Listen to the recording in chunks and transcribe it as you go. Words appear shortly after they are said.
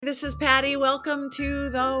This is Patti. Welcome to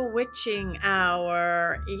the Witching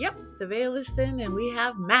Hour. Yep, the veil is thin and we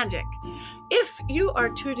have magic. If you are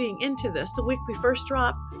tuning into this the week we first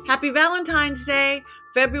dropped, Happy Valentine's Day,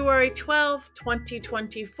 February 12th,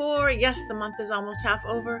 2024. Yes, the month is almost half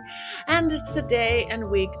over, and it's the day and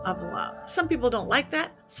week of love. Some people don't like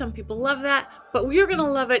that, some people love that, but we're going to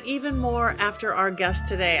love it even more after our guest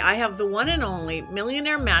today. I have the one and only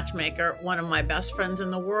Millionaire Matchmaker, one of my best friends in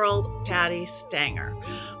the world, Patti Stanger.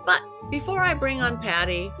 But before I bring on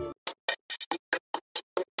Patti,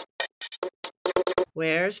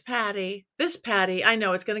 where's Patti? This Patti, I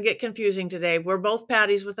know it's going to get confusing today. We're both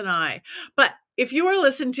Patties with an I. But if you are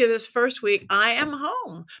listening to this first week, I am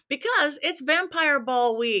home because it's Vampire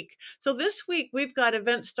Ball week. So this week we've got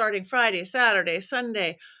events starting Friday, Saturday,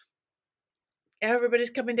 Sunday. Everybody's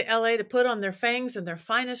coming to LA to put on their fangs and their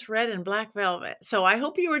finest red and black velvet. So I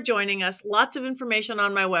hope you are joining us. Lots of information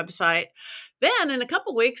on my website. Then in a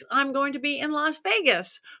couple weeks, I'm going to be in Las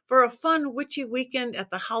Vegas for a fun witchy weekend at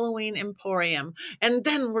the Halloween Emporium. And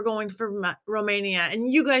then we're going for Romania,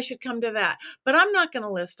 and you guys should come to that. But I'm not going to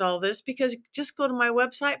list all this because just go to my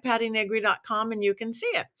website, pattinegri.com, and you can see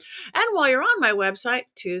it. And while you're on my website,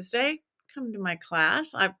 Tuesday, come to my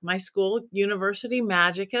class. My school, University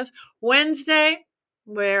Magicus. Wednesday,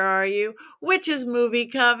 where are you? Witches Movie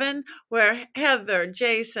Coven, where Heather,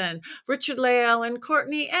 Jason, Richard Lael, and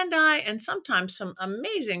Courtney, and I, and sometimes some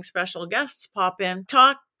amazing special guests pop in,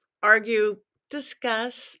 talk, argue,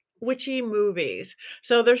 discuss witchy movies.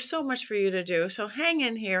 So there's so much for you to do. So hang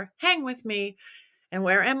in here, hang with me. And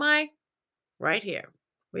where am I? Right here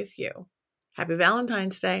with you. Happy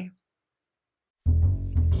Valentine's Day.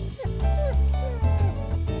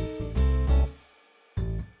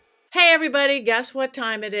 Hey everybody, guess what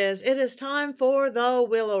time it is? It is time for the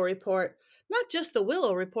Willow Report. Not just the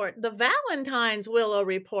Willow Report, the Valentine's Willow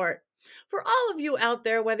Report. For all of you out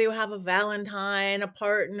there, whether you have a Valentine, a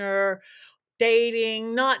partner,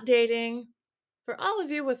 dating, not dating, for all of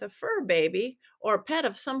you with a fur baby or a pet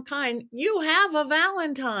of some kind, you have a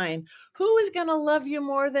Valentine. Who is going to love you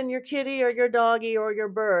more than your kitty or your doggy or your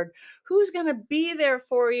bird? Who's going to be there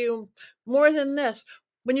for you more than this?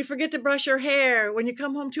 When you forget to brush your hair, when you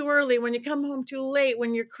come home too early, when you come home too late,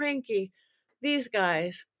 when you're cranky, these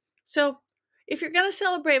guys. So if you're going to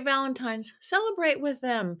celebrate Valentine's, celebrate with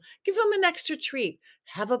them. Give them an extra treat.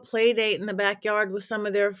 Have a play date in the backyard with some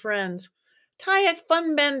of their friends. Tie a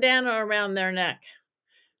fun bandana around their neck.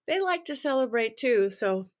 They like to celebrate too.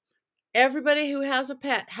 So everybody who has a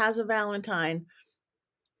pet has a Valentine,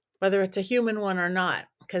 whether it's a human one or not,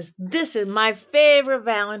 because this is my favorite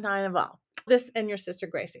Valentine of all. This and your sister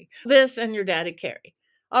Gracie. This and your daddy Carrie.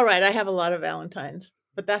 All right, I have a lot of Valentines,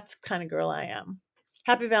 but that's the kind of girl I am.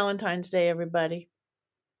 Happy Valentine's Day, everybody.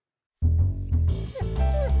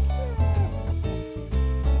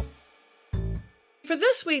 For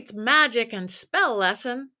this week's magic and spell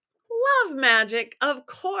lesson, love magic, of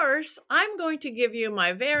course, I'm going to give you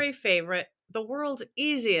my very favorite, the world's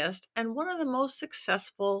easiest, and one of the most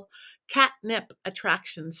successful catnip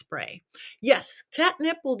attraction spray. Yes,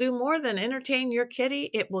 catnip will do more than entertain your kitty.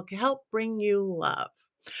 It will help bring you love.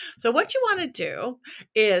 So what you want to do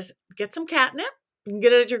is get some catnip. You can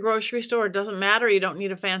get it at your grocery store. It doesn't matter. You don't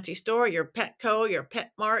need a fancy store, your Petco, your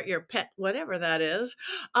Pet Mart, your Pet, whatever that is.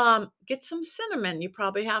 Get some cinnamon. You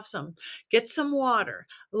probably have some. Get some water.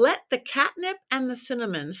 Let the catnip and the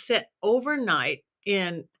cinnamon sit overnight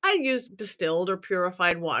I use distilled or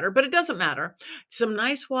purified water, but it doesn't matter. Some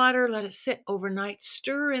nice water, let it sit overnight.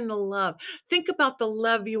 Stir in the love. Think about the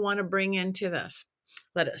love you want to bring into this.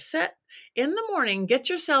 Let it sit. In the morning, get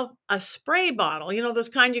yourself a spray bottle, those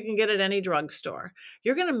kind you can get at any drugstore.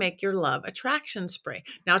 You're going to make your love attraction spray.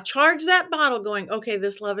 Now charge that bottle going, okay,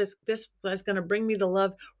 this is going to bring me the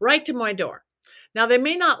love right to my door. Now, they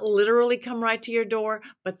may not literally come right to your door,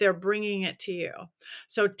 but they're bringing it to you.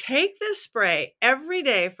 So take this spray every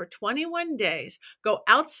day for 21 days. Go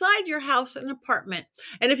outside your house and apartment.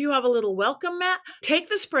 And if you have a little welcome mat, take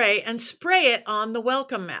the spray and spray it on the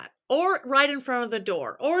welcome mat, or right in front of the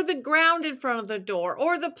door, or the ground in front of the door,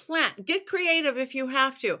 or the plant. Get creative if you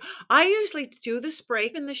have to. I usually do the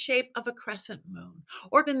spray in the shape of a crescent moon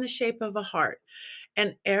or in the shape of a heart.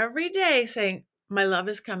 And every day saying, my love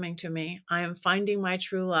is coming to me. I am finding my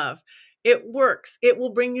true love. It works. It will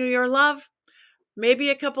bring you your love. Maybe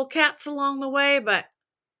a couple cats along the way, but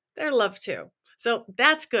they're love too. So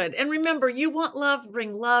that's good. And remember, you want love,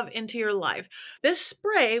 bring love into your life. This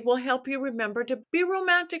spray will help you remember to be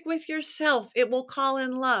romantic with yourself. It will call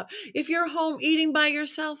in love. If you're home eating by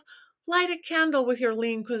yourself, Light a candle with your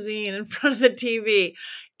lean cuisine in front of the TV.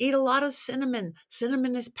 Eat a lot of cinnamon.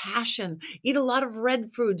 Cinnamon is passion. Eat a lot of red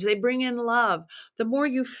foods. They bring in love. The more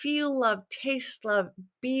you feel love, taste love,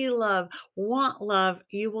 be love, want love,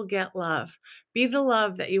 you will get love. Be the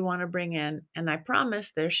love that you want to bring in. And I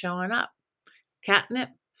promise they're showing up. Catnip,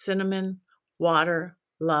 cinnamon, water,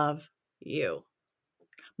 love, you.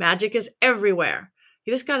 Magic is everywhere.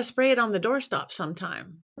 You just got to spray it on the doorstop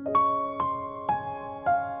sometime.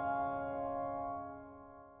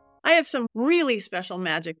 I have some really special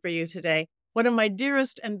magic for you today. One of my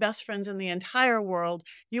dearest and best friends in the entire world.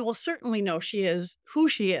 You will certainly know she is who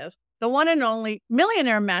she is. The one and only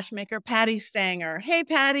millionaire matchmaker, Patti Stanger. Hey,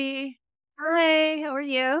 Patti. Hi, how are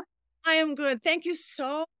you? I am good. Thank you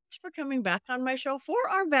so much for coming back on my show for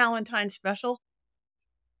our Valentine's special.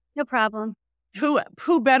 No problem.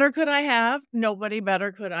 Who better could I have? Nobody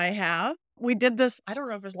better could I have. We did this, I don't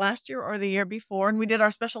know if it was last year or the year before, and we did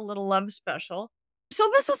our special little love special. So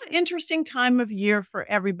this is an interesting time of year for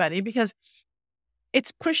everybody because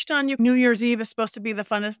it's pushed on you. New Year's Eve is supposed to be the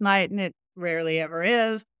funnest night, and it rarely ever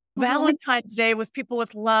is. Valentine's Day with people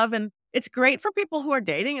with love, and it's great for people who are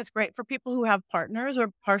dating. It's great for people who have partners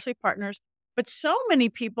or partially partners. But so many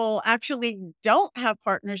people actually don't have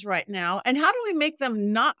partners right now. And how do we make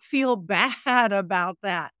them not feel bad about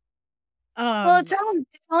that? Well, it's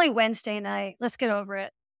only Wednesday night. Let's get over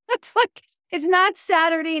it. It's not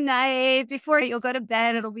Saturday night before you'll go to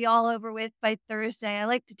bed. It'll be all over with by Thursday. I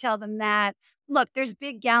like to tell them that. Look, there's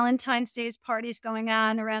big Valentine's Day parties going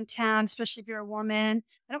on around town, especially if you're a woman.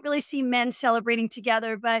 I don't really see men celebrating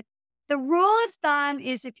together, but the rule of thumb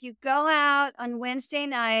is if you go out on Wednesday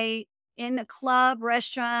night in a club,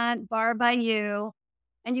 restaurant, bar by you,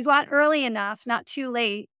 and you go out early enough, not too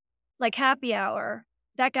late, like happy hour,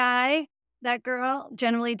 that guy, that girl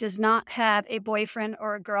generally does not have a boyfriend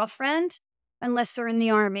or a girlfriend unless they're in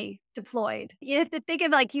the army deployed. You have to think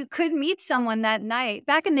of you could meet someone that night.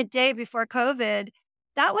 Back in the day before COVID,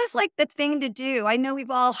 that was like the thing to do. I know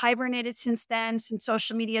we've all hibernated since then, since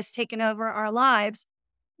social media has taken over our lives.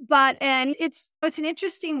 And it's an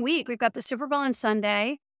interesting week. We've got the Super Bowl on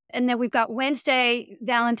Sunday. And then we've got Wednesday,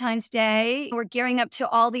 Valentine's Day. We're gearing up to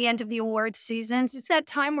all the end of the awards seasons. It's that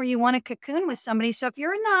time where you want to cocoon with somebody. So if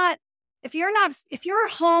you're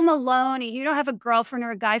home alone and you don't have a girlfriend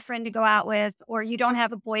or a guy friend to go out with, or you don't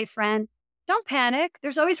have a boyfriend, don't panic.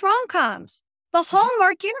 There's always rom-coms. The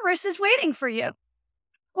Hallmark universe is waiting for you.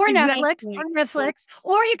 Or Netflix.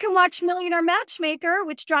 Or you can watch Millionaire Matchmaker,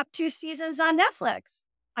 which dropped 2 seasons on Netflix.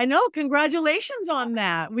 I know. Congratulations on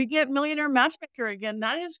that. We get Millionaire Matchmaker again.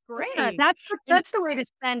 That is great. Yeah, that's the way to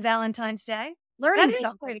spend Valentine's Day. Learning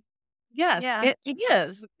something. Yes, yeah. It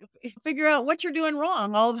is. Figure out what you're doing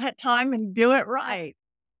wrong all that time and do it right.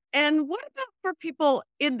 And what about for people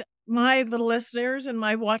my little listeners and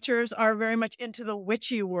my watchers are very much into the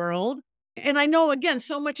witchy world? And I know, again,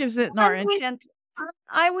 so much is it in our intent.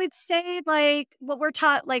 I would say what we're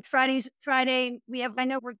taught, Friday, I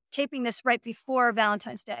know we're taping this right before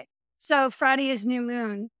Valentine's Day. So Friday is new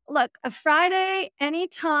moon. Look, a Friday,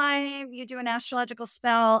 anytime you do an astrological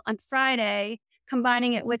spell on Friday,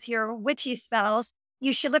 combining it with your witchy spells,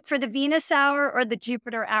 you should look for the Venus hour or the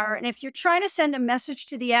Jupiter hour. And if you're trying to send a message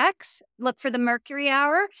to the ex, look for the Mercury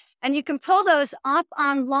hour. And you can pull those up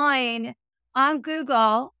online on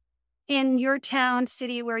Google in your town,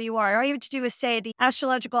 city where you are. All you have to do is say the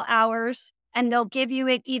astrological hours, and they'll give you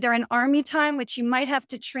it either an army time, which you might have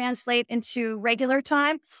to translate into regular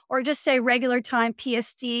time, or just say regular time,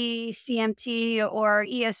 PST, CMT, or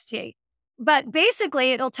EST. But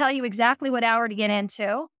basically, it'll tell you exactly what hour to get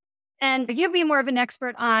into. And you'll be more of an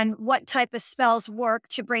expert on what type of spells work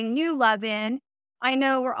to bring new love in. I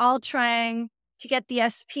know we're all trying to get the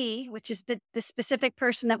SP, which is the specific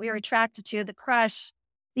person that we are attracted to, the crush,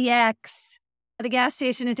 the ex, the gas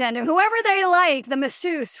station attendant, whoever they like, the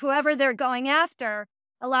masseuse, whoever they're going after,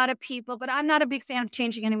 a lot of people. But I'm not a big fan of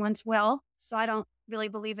changing anyone's will, so I don't really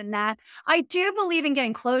believe in that. I do believe in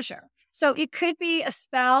getting closure. So it could be a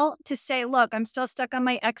spell to say, look, I'm still stuck on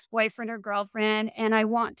my ex-boyfriend or girlfriend, and I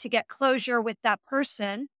want to get closure with that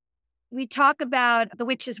person. We talk about the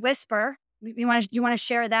witch's whisper. You want to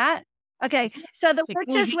share that? Okay, so the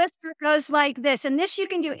witch's whisper goes like this, and this you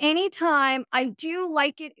can do anytime. I do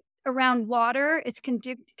like it around water. It's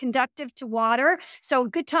conductive to water. So a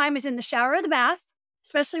good time is in the shower or the bath,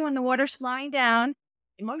 especially when the water's flowing down.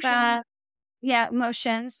 Emotions.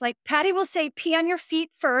 Like Patti will say, pee on your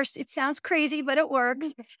feet first. It sounds crazy, but it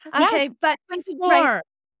works. Okay, yes, but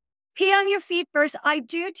pee on your feet first. I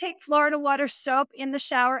do take Florida water soap in the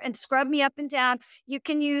shower and scrub me up and down. You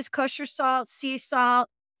can use kosher salt, sea salt,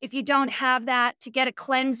 if you don't have that, to get a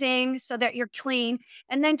cleansing so that you're clean.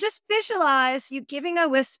 And then just visualize you giving a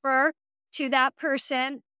whisper to that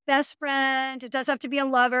person, best friend. It doesn't have to be a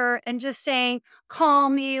lover, and just saying, call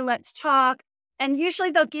me, let's talk. And usually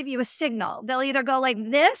they'll give you a signal. They'll either go like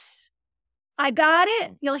this, I got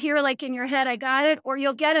it. You'll hear like in your head, I got it. Or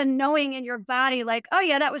you'll get a knowing in your body, like, oh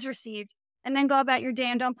yeah, that was received. And then go about your day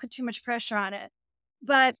and don't put too much pressure on it.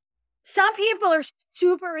 But some people are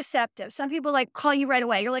super receptive. Some people like call you right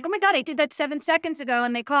away. You're like, oh my God, I did that 7 seconds ago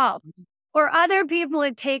and they called. Or other people,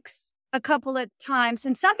 it takes a couple of times.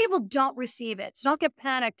 And some people don't receive it. So don't get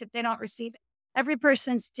panicked if they don't receive it. Every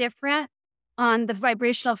person's different on the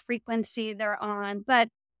vibrational frequency they're on. But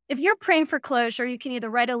if you're praying for closure, you can either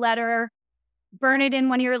write a letter, burn it in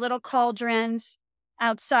one of your little cauldrons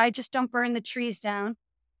outside. Just don't burn the trees down.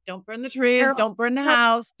 Don't burn the trees. Don't burn the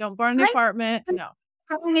house. Don't burn the apartment. No.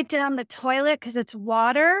 Throwing it down the toilet because it's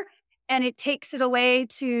water and it takes it away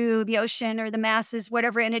to the ocean or the masses,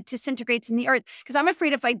 whatever, and it disintegrates in the earth. Because I'm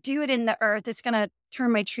afraid if I do it in the earth, it's going to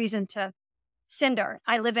turn my trees into cinder.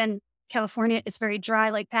 I live in California. It's very dry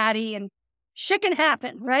like Patti, and shit can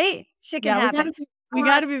happen, right? Shit can happen. We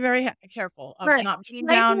got to be very careful of not being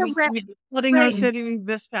down. We flooding our city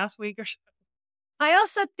this past week or so. I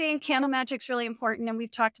also think candle magic's really important, and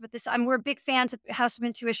we've talked about this. We're big fans of House of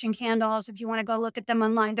Intuition candles. If you want to go look at them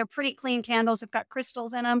online, they're pretty clean candles. They've got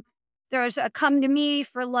crystals in them. There's a Come to Me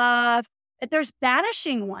for love. There's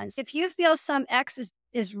banishing ones. If you feel some ex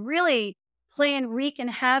is really wreaking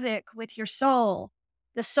havoc with your soul,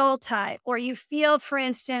 the soul type, or you feel, for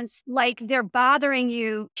instance, like they're bothering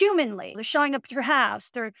you humanly, they're showing up at your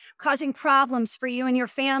house, they're causing problems for you and your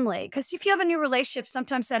family. Because if you have a new relationship,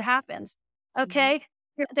 sometimes that happens. Okay.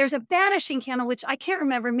 Mm-hmm. There's a banishing candle, which I can't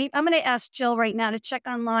remember. I'm going to ask Jill right now to check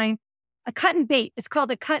online. A cut and bait. It's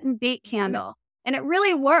called a cut and bait candle. And it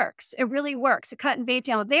really works. It really works. A cut and bait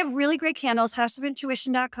candle. They have really great candles,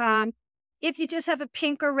 houseofintuition.com. If you just have a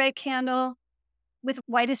pink or red candle with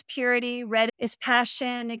white is purity, red is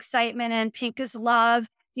passion, excitement, and pink is love,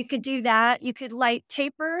 you could do that. You could light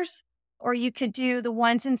tapers, or you could do the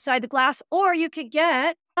ones inside the glass, or you could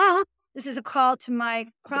get, this is a call to my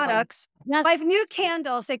products. Yes. I have new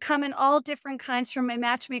candles. They come in all different kinds from my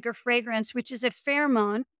Matchmaker fragrance, which is a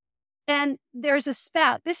pheromone. And there's a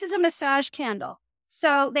spout. This is a massage candle.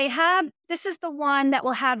 So this is the one that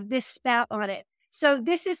will have this spout on it. So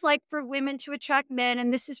this is like for women to attract men,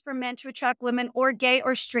 and this is for men to attract women, or gay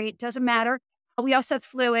or straight, doesn't matter. We also have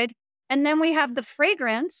fluid. And then we have the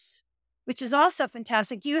fragrance, which is also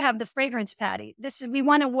fantastic. You have the fragrance, Patti. We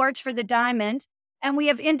won awards for the diamond. And we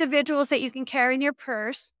have individuals that you can carry in your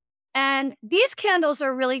purse. And these candles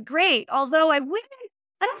are really great. Although I don't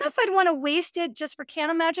know if I'd want to waste it just for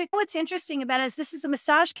candle magic. What's interesting about it is this is a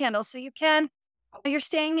massage candle. So you're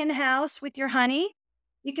staying in house with your honey,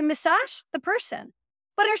 you can massage the person.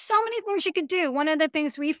 But there's so many things you could do. One of the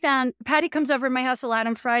things we found, Patti comes over to my house a lot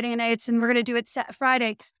on Friday nights, and we're going to do it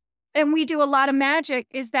Friday. And we do a lot of magic,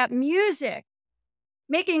 is that music.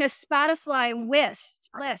 Making a Spotify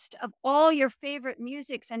list of all your favorite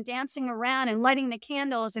musics and dancing around and lighting the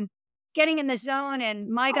candles and getting in the zone. And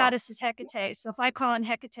my goddess is Hecate. So if I call on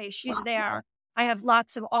Hecate, she's there. I have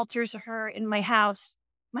lots of altars of her in my house.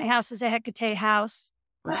 My house is a Hecate house.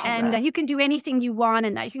 And you can do anything you want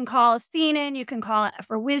in that. You can call Athena, and you can call it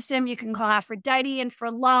for wisdom. You can call Aphrodite and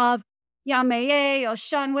for love, Yamaye,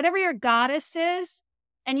 Oshun, whatever your goddess is.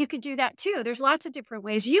 And you could do that too. There's lots of different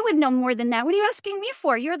ways. You would know more than that. What are you asking me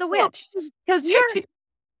for? You're the witch. Because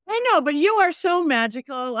I know, but you are so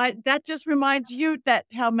magical. That just reminds you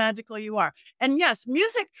how magical you are. And yes,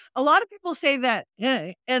 music, a lot of people say that,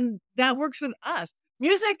 and that works with us.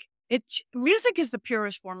 Music is the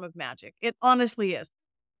purest form of magic. It honestly is.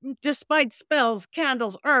 Despite spells,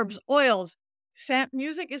 candles, herbs, oils,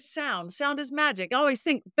 music is sound. Sound is magic. I always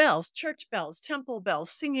think bells, church bells, temple bells,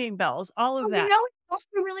 singing bells, all of that. You know, it's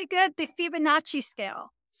also really good, the Fibonacci scale.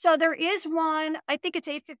 So there is one, I think it's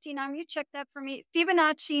 859. You check that for me.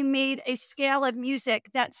 Fibonacci made a scale of music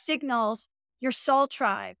that signals your soul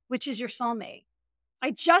tribe, which is your soulmate. I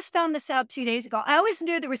just found this out 2 days ago. I always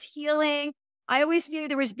knew there was healing. I always knew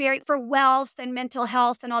there was for wealth and mental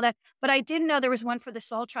health and all that, but I didn't know there was one for the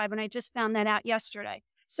soul tribe, and I just found that out yesterday.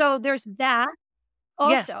 So there's that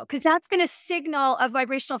also, because that's going to signal a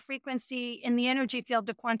vibrational frequency in the energy field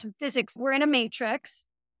of quantum physics. We're in a matrix,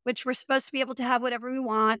 which we're supposed to be able to have whatever we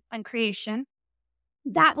want on creation.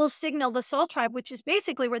 That will signal the soul tribe, which is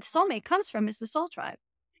basically where the soulmate comes from, is the soul tribe.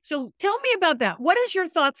 So tell me about that. What is your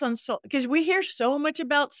thoughts on soul? Because we hear so much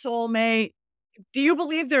about soulmate. Do you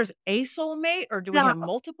believe there's a soulmate, or do we No, have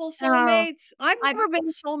multiple no. soulmates? I've I've never been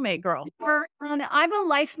a soulmate girl. I'm a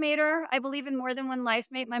life mater. I believe in more than one life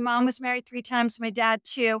mate. My mom was married 3 times, my dad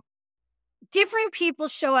too. Different people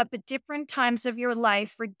show up at different times of your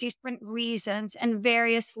life for different reasons and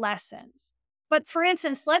various lessons. But for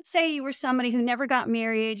instance, let's say you were somebody who never got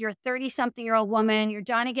married. You're a 30-something-year-old woman. You're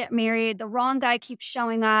dying to get married. The wrong guy keeps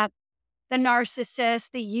showing up. The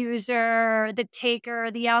narcissist, the user, the taker,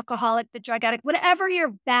 the alcoholic, the drug addict, whatever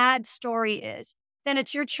your bad story is, then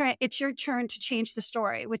it's your turn to change the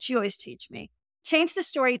story, which you always teach me. Change the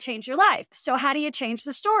story, change your life. So how do you change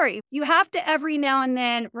the story? You have to every now and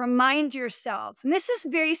then remind yourself, and this is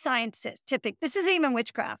very scientific. This isn't even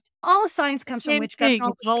witchcraft. All science comes from Same witchcraft. thing.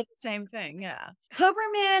 It's all the same thing. Yeah.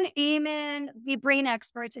 Huberman, Eamon, the brain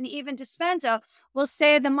experts, and even Dispenza will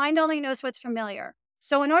say the mind only knows what's familiar.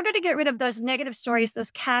 So in order to get rid of those negative stories, those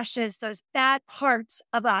caches, those bad parts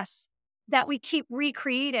of us that we keep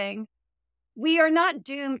recreating, we are not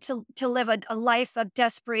doomed to live a life of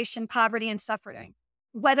desperation, poverty, and suffering,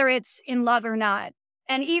 whether it's in love or not.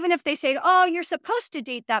 And even if they say, oh, you're supposed to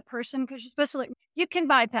date that person because you're supposed to, you can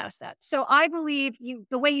bypass that. So I believe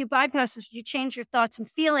the way you bypass is you change your thoughts and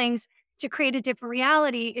feelings to create a different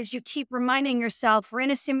reality is you keep reminding yourself, we're in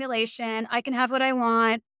a simulation, I can have what I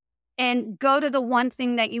want, and go to the one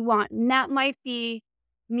thing that you want. And that might be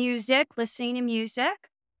music, listening to music,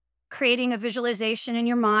 creating a visualization in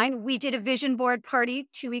your mind. We did a vision board party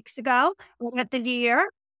 2 weeks ago at the new year.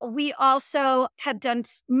 We also have done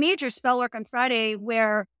major spell work on Friday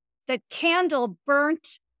where the candle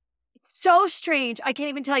burnt so strange. I can't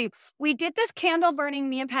even tell you. We did this candle burning,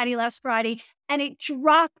 me and Patti, last Friday, and it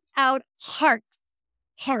dropped out hearts.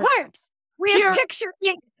 Hearts. We have pictures.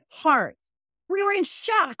 Hearts. We were in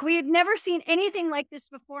shock. We had never seen anything like this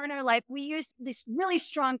before in our life. We used this really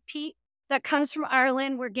strong peat that comes from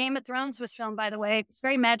Ireland, where Game of Thrones was filmed, by the way. It's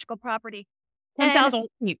very magical property. 1,000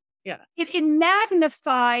 feet. Yeah. It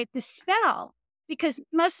magnified the spell because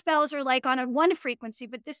most spells are like on a 1 frequency,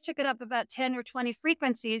 but this took it up about 10 or 20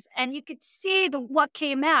 frequencies. And you could see what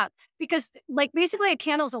came out because like basically a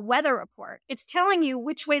candle is a weather report. It's telling you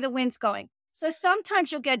which way the wind's going. So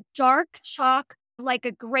sometimes you'll get dark chalk, like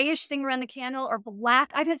a grayish thing around the candle, or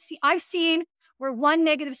black. I've seen where one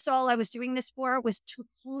negative soul I was doing this for was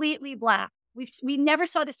completely black. We never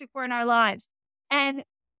saw this before in our lives. And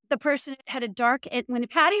the person had a dark, when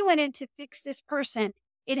Patti went in to fix this person,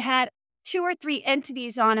 it had 2 or 3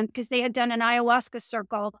 entities on him because they had done an ayahuasca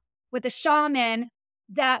circle with a shaman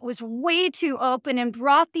that was way too open and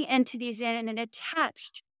brought the entities in and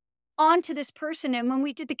attached onto this person. And when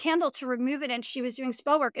we did the candle to remove it and she was doing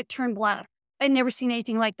spell work, it turned black. I'd never seen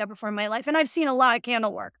anything like that before in my life. And I've seen a lot of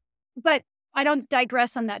candle work, but I don't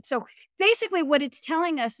digress on that. So basically what it's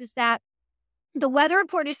telling us is that the weather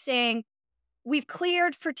report is saying we've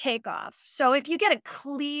cleared for takeoff. So if you get a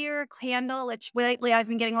clear candle, which lately I've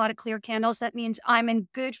been getting a lot of clear candles, that means I'm in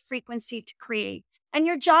good frequency to create. And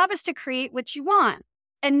your job is to create what you want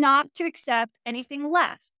and not to accept anything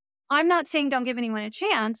less. I'm not saying don't give anyone a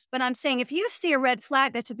chance, but I'm saying if you see a red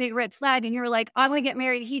flag, that's a big red flag, and you're like, I want to get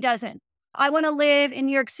married, he doesn't. I want to live in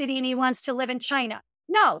New York City and he wants to live in China.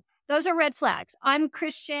 No, those are red flags. I'm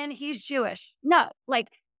Christian, he's Jewish. No, like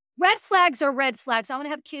red flags are red flags. I want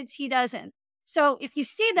to have kids, he doesn't. So if you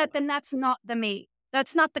see that, then that's not the mate.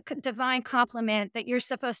 That's not the divine complement that you're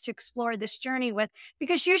supposed to explore this journey with,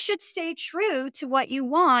 because you should stay true to what you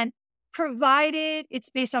want, provided it's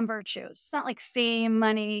based on virtues. It's not like fame,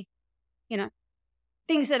 money,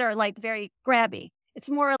 things that are like very grabby. It's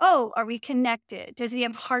more, oh, are we connected? Does he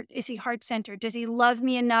have heart? Is he heart-centered? Does he love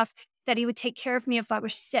me enough that he would take care of me if I were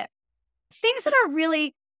sick? Things that are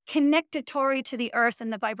really connectatory to the earth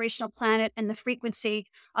and the vibrational planet and the frequency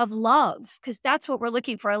of love, because that's what we're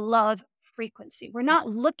looking for, a love frequency. We're not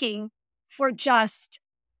looking for just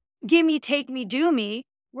give me, take me, do me.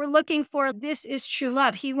 We're looking for this is true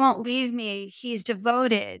love. He won't leave me. He's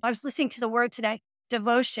devoted. I was listening to the word today,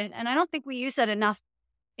 devotion, and I don't think we use that enough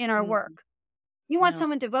in our work. You want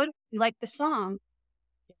someone devoted, like the song.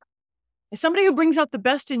 Somebody who brings out the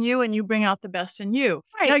best in you and you bring out the best in you.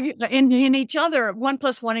 Right. Now, in each other, 1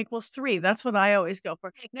 + 1 = 3. That's what I always go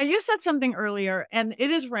for. Now, you said something earlier, and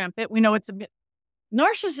it is rampant. We know it's a bit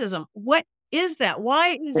narcissism. What is that?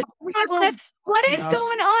 Why is it? What is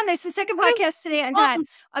going on? There's the second podcast today on that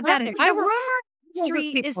about it. The rumor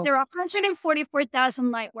street is there are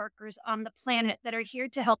 144,000 light workers on the planet that are here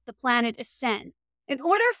to help the planet ascend. In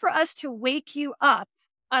order for us to wake you up,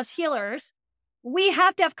 us healers, we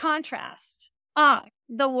have to have contrast.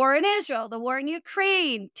 The war in Israel, the war in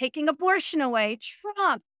Ukraine, taking abortion away,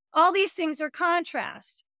 Trump, all these things are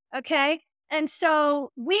contrast. Okay. And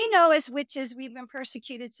so we know as witches, we've been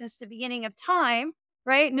persecuted since the beginning of time,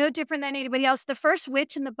 right? No different than anybody else. The first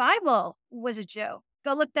witch in the Bible was a Jew.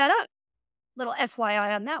 Go look that up. Little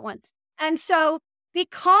FYI on that one. And so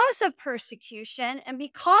because of persecution and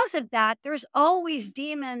because of that, there's always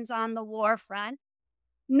demons on the war front.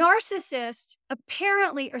 Narcissists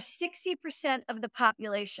apparently are 60% of the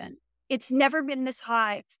population. It's never been this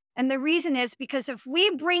high. And the reason is because if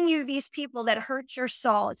we bring you these people that hurt your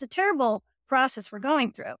soul, it's a terrible process we're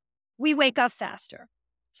going through. We wake up faster.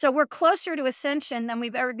 So we're closer to ascension than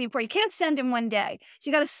we've ever been before. You can't ascend in one day. So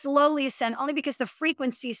you got to slowly ascend only because the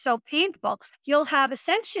frequency is so painful. You'll have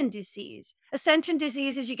ascension disease. Ascension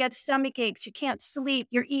disease is you get stomach aches, you can't sleep,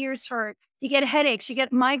 your ears hurt, you get headaches, you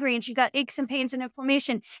get migraines, you got aches and pains and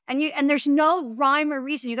inflammation. And there's no rhyme or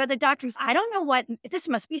reason. You go to the doctors, I don't know what, this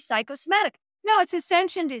must be psychosomatic. No, it's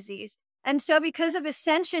ascension disease. And so because of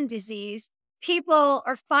ascension disease, people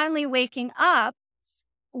are finally waking up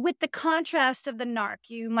with the contrast of the narc.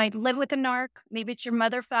 You might live with a narc. Maybe it's your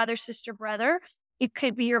mother, father, sister, brother. It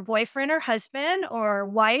could be your boyfriend or husband or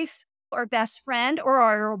wife or best friend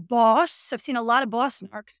or boss. I've seen a lot of boss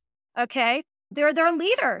narcs. Okay. They're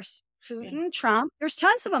leaders. Putin, Trump, there's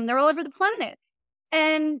tons of them. They're all over the planet.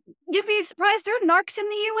 And you'd be surprised there are narcs in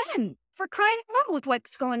the UN for crying out with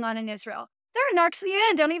what's going on in Israel. There are narcs in the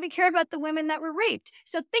UN, don't even care about the women that were raped.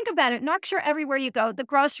 So think about it. Narcs are everywhere you go. The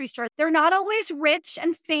grocery store, they're not always rich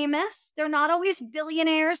and famous. They're not always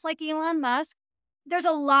billionaires like Elon Musk. There's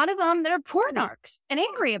a lot of them that are poor narcs and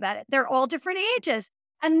angry about it. They're all different ages.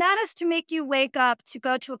 And that is to make you wake up to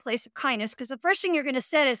go to a place of kindness. Because the first thing you're going to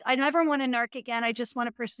say is, I never want a narc again. I just want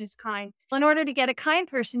a person who's kind. Well, in order to get a kind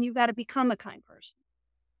person, you've got to become a kind person.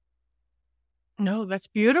 No, that's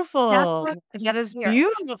beautiful. That is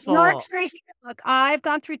beautiful. Narcs right here. Look, I've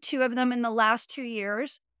gone through 2 of them in the last 2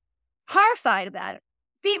 years. Horrified about it.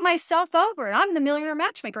 Beat myself over. I'm the millionaire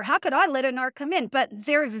matchmaker. How could I let a narc come in? But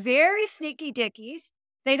they're very sneaky dickies.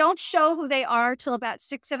 They don't show who they are till about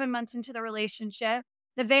 6, 7 months into the relationship.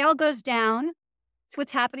 The veil goes down. It's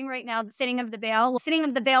what's happening right now, the thinning of the veil. Well, thinning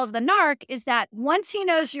of the veil of the narc is that once he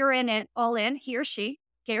knows you're in it, all in, he or she,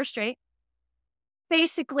 gay or straight,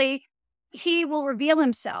 basically, he will reveal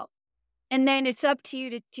himself. And then it's up to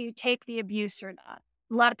you to take the abuse or not.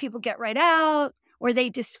 A lot of people get right out or they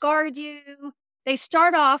discard you. They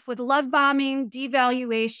start off with love bombing,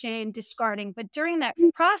 devaluation, discarding. But during that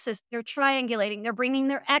process, they're triangulating. They're bringing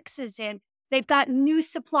their exes in. They've got new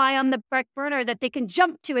supply on the back burner that they can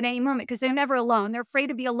jump to at any moment because they're never alone. They're afraid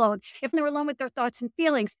to be alone. If they're alone with their thoughts and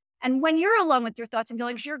feelings. And when you're alone with your thoughts and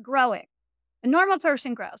feelings, you're growing. A normal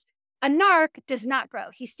person grows. A narc does not grow.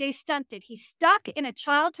 He stays stunted. He's stuck in a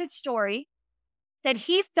childhood story that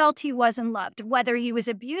he felt he wasn't loved. Whether he was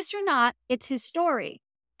abused or not, it's his story.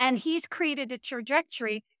 And he's created a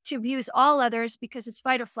trajectory to abuse all others because it's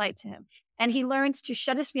fight or flight to him. And he learns to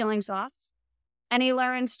shut his feelings off. And he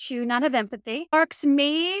learns to not have empathy. Narcs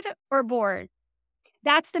made or born?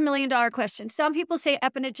 That's the $1 million question. Some people say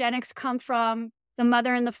epigenetics come from the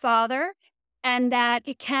mother and the father, and that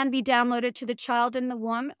it can be downloaded to the child in the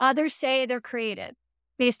womb. Others say they're created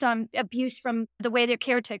based on abuse from the way their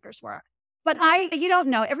caretakers were. But you don't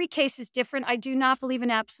know. Every case is different. I do not believe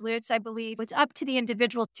in absolutes. I believe it's up to the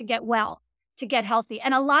individual to get well, to get healthy.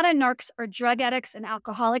 And a lot of narcs are drug addicts and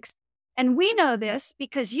alcoholics. And we know this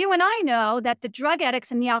because you and I know that the drug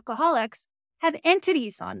addicts and the alcoholics have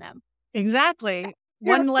entities on them. Exactly.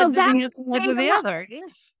 One led to the other.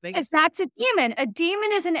 Yes. That's a demon. A demon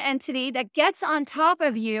is an entity that gets on top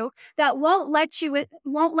of you that won't let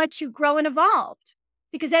you grow and evolve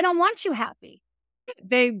because they don't want you happy.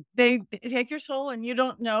 They take your soul and you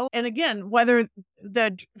don't know. And again, whether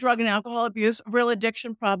the drug and alcohol abuse, real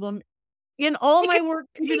addiction problem, in all my work,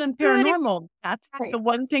 even in paranormal, that's the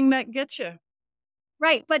one thing that gets you.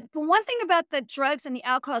 Right. But the one thing about the drugs and the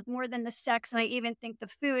alcohol more than the sex, and I even think the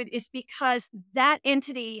food, is because that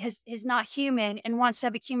entity is not human and wants to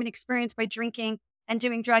have a human experience by drinking and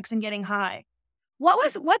doing drugs and getting high.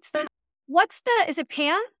 Is it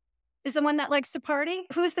Pan? Is the one that likes to party?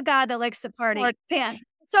 Who's the guy that likes to party? Pan.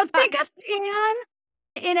 So think of Pan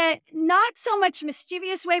in a not so much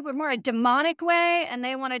mischievous way, but more a demonic way. And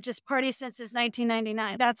they want to just party since it's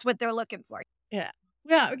 1999. That's what they're looking for. Yeah.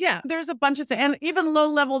 Yeah. There's a bunch of things, and even low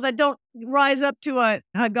level that don't rise up to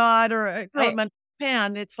a god or a element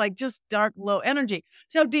Pan. It's like just dark, low energy.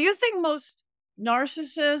 So do you think most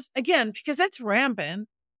narcissists, again, because it's rampant,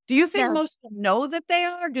 do you think most know that they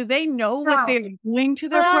are? Do they know what they're doing to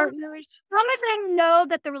their partners? Some of them know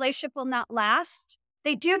that the relationship will not last.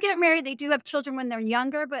 They do get married. They do have children when they're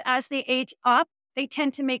younger, but as they age up, they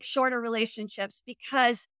tend to make shorter relationships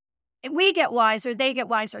because We get wiser, they get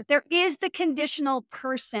wiser. There is the conditional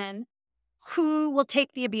person who will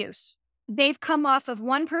take the abuse. They've come off of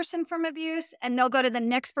one person from abuse and they'll go to the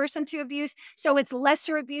next person to abuse. So it's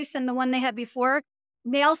lesser abuse than the one they had before.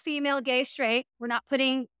 Male, female, gay, straight. We're not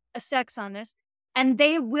putting a sex on this. And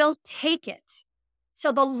they will take it.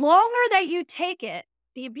 So the longer that you take it,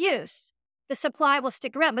 the abuse, the supply will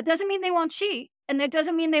stick around. But it doesn't mean they won't cheat. And that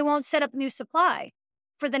doesn't mean they won't set up new supply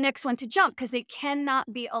for the next one to jump, because they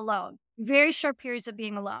cannot be alone. Very short periods of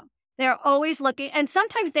being alone. They're always looking, and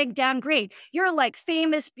sometimes they downgrade. You're like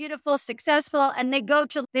famous, beautiful, successful, and they go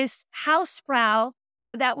to this housefrau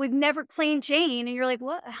that would never plain Jane, and you're like,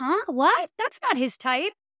 what? Huh? What? That's not his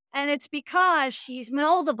type. And it's because she's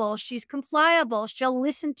moldable, she's compliable, she'll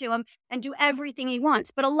listen to him and do everything he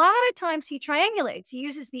wants. But a lot of times he triangulates. He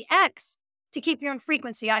uses the X to keep you on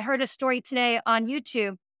frequency. I heard a story today on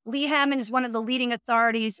YouTube. Lee Hammond is one of the leading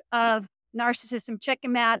authorities of narcissism. Check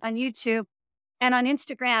him out on YouTube and on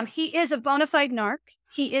Instagram. He is a bona fide narc.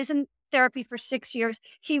 He is in therapy for 6 years.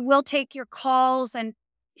 He will take your calls and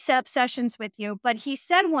set up sessions with you. But he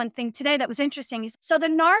said one thing today that was interesting. So the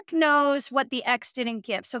narc knows what the ex didn't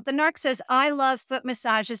give. So if the narc says, I love foot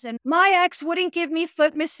massages and my ex wouldn't give me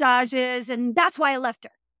foot massages and that's why I left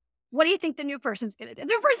her. What do you think the new person's going to do? The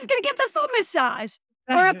new person's going to give the foot massage.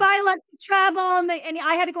 Or if I let her travel and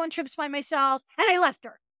I had to go on trips by myself and I left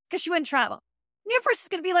her because she wouldn't travel. New person's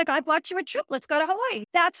going to be like, I bought you a trip. Let's go to Hawaii.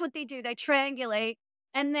 That's what they do. They triangulate.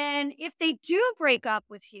 And then if they do break up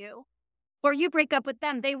with you or you break up with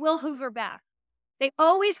them, they will hoover back. They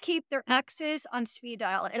always keep their exes on speed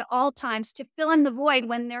dial at all times to fill in the void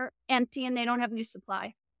when they're empty and they don't have new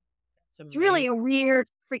supply. It's really a weird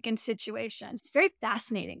freaking situation. It's very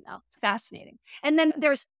fascinating, though. It's fascinating. And then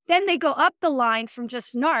they go up the line from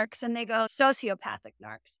just narcs and they go sociopathic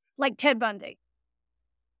narcs, like Ted Bundy.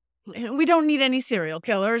 We don't need any serial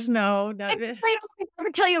killers. No. I'm going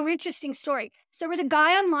to tell you a interesting story. So there was a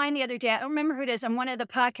guy online the other day. I don't remember who it is on one of the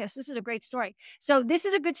podcasts. This is a great story. So this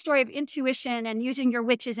is a good story of intuition and using your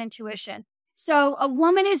witch's intuition. So a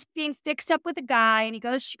woman is being fixed up with a guy and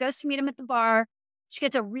she goes to meet him at the bar. She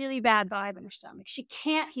gets a really bad vibe in her stomach.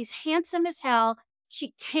 He's handsome as hell.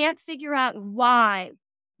 She can't figure out why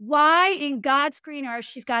in God's green earth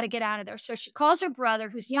she's got to get out of there. So she calls her brother,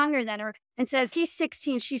 who's younger than her, and says, he's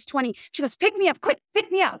 16, she's 20. She goes, pick me up, quick, pick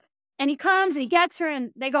me up. And he comes and he gets her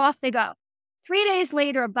and they go. 3 days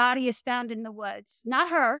later, a body is found in the woods. Not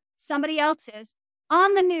her, somebody else's.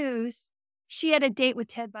 On the news, she had a date with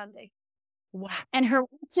Ted Bundy. Wow. And her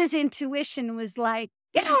witch's intuition was like,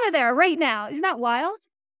 get out of there right now. Isn't that wild?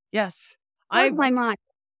 Yes. My mind.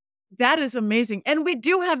 That is amazing. And we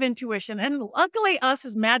do have intuition. And luckily, us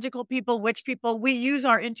as magical people, witch people, we use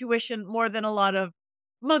our intuition more than a lot of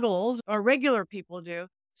muggles or regular people do.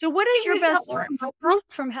 So what is your best word?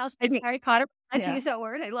 From Harry Potter? I like to use that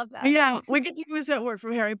word. I love that. Yeah, we get to use that word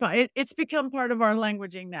from Harry Potter. It's become part of our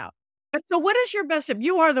languaging now. So what is your best tip?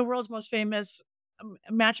 You are the world's most famous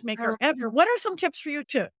matchmaker ever. What are some tips for you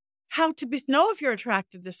how to know if you're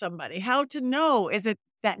attracted to somebody? How to know? Is it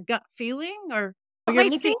that gut feeling or you're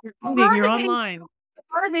looking, you're online?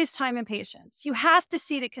 Part of it is time and patience. You have to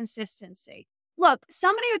see the consistency. Look,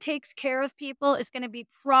 somebody who takes care of people is going to be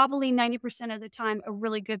probably 90% of the time a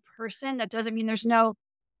really good person. That doesn't mean there's no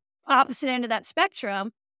opposite end of that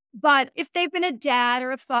spectrum. But if they've been a dad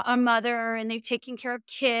or a mother and they've taken care of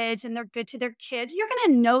kids and they're good to their kids, you're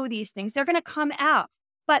going to know these things. They're going to come out.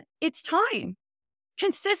 But it's time.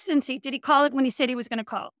 Consistency. Did he call it when he said he was going to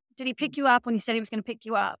call? Did he pick you up when he said he was going to pick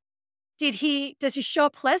you up? Does he show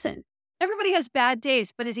up pleasant? Everybody has bad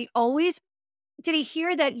days, but did he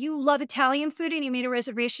hear that you love Italian food and you made a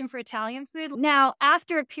reservation for Italian food? Now,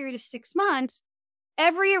 after a period of 6 months,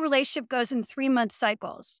 every relationship goes in 3-month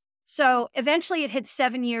cycles. So eventually it hits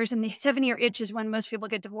 7 years, and the 7-year itch is when most people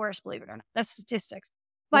get divorced, believe it or not. That's statistics.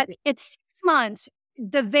 But it's 6 months.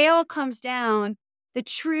 The veil comes down.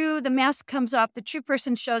 The mask comes off. The true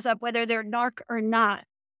person shows up, whether they're narc or not.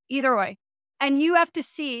 Either way. And you have to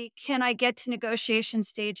see, can I get to negotiation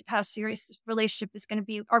stage of how serious this relationship is going to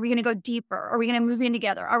be? Are we going to go deeper? Are we going to move in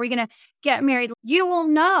together? Are we going to get married? You will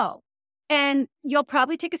know. And you'll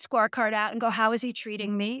probably take a scorecard out and go, how is he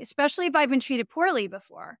treating me? Especially if I've been treated poorly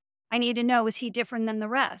before. I need to know, is he different than the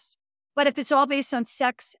rest? But if it's all based on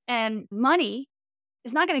sex and money,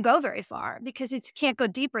 it's not going to go very far because it can't go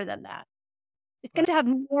deeper than that. It's going to have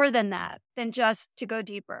more than that, than just to go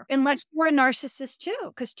deeper. Unless we're a narcissist too,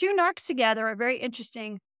 because two narcs together are a very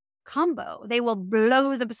interesting combo. They will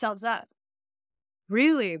blow themselves up.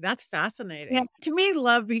 Really? That's Yeah. fascinating. To me,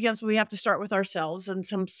 love begins we have to start with ourselves and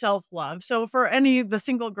some self-love. So for any of the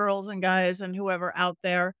single girls and guys and whoever out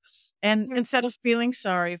there, and Yeah. instead of feeling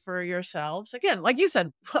sorry for yourselves, again, like you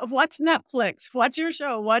said, watch Netflix, watch your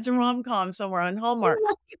show, watch a rom-com somewhere on Hallmark.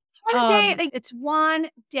 One day, Um, it's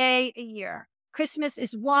one day a year. Christmas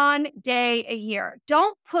is one day a year.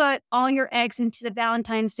 Don't put all your eggs into the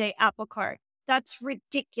Valentine's Day apple cart. That's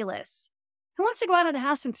ridiculous. Who wants to go out of the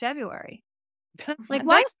house in February? Like,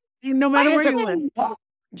 why that's no why matter where isn't you live. it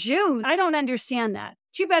June? I don't understand that.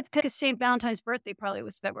 Too bad because St. Valentine's birthday probably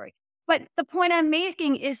was February. But the point I'm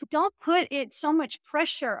making is don't put it so much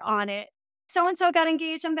pressure on it. So and so got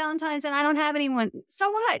engaged on Valentine's and I don't have anyone. So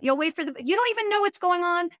what? You'll wait for you don't even know what's going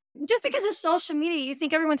on. Just because of social media, you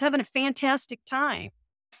think everyone's having a fantastic time.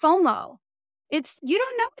 FOMO. It's you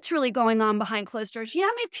don't know what's really going on behind closed doors. You know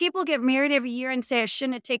how many people get married every year and say, I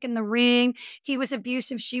shouldn't have taken the ring. He was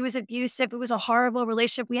abusive. She was abusive. It was a horrible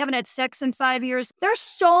relationship. We haven't had sex in 5 years. There's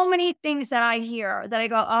so many things that I hear that I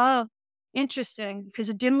go, oh, interesting, because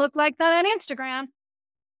it didn't look like that on Instagram.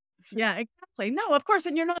 Yeah, exactly. No, of course,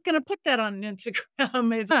 and you're not gonna put that on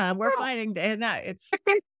Instagram. It's, we're No. fighting day and night. It's But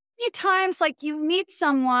there's many times like you meet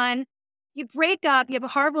someone, you break up, you have a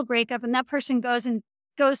horrible breakup, and that person goes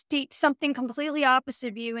to something completely opposite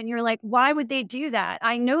of you. And you're like, why would they do that?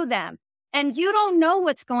 I know them. And you don't know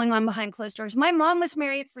what's going on behind closed doors. My mom was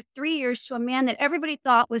married for 3 years to a man that everybody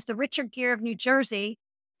thought was the Richard Gere of New Jersey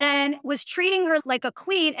and was treating her like a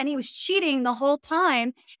queen. And he was cheating the whole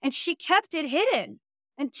time. And she kept it hidden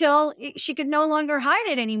until she could no longer hide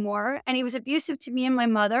it anymore. And he was abusive to me and my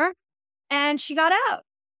mother. And she got out.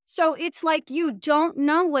 So it's like you don't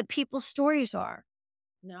know what people's stories are.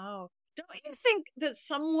 no. Don't you think that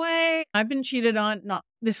some way I've been cheated on, not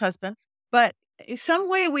this husband, but some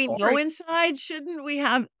way we know Or inside, shouldn't we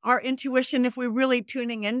have our intuition if we're really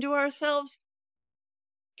tuning into ourselves?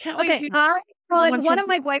 Can't we okay, feel well, like once one in of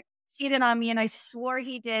my boyfriends cheated on me and I swore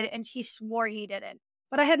he did and he swore he didn't.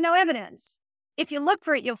 But I had no evidence. If you look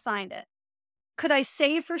for it, you'll find it. Could I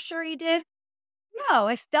say for sure he did? No,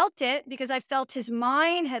 I felt it because I felt his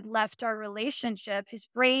mind had left our relationship. His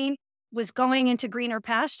brain was going into greener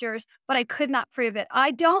pastures, but I could not prove it.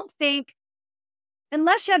 I don't think,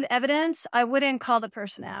 unless you have evidence, I wouldn't call the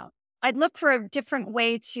person out. I'd look for a different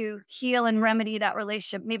way to heal and remedy that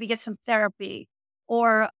relationship, maybe get some therapy.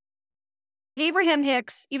 Or Abraham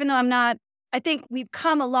Hicks, even though I'm not, I think we've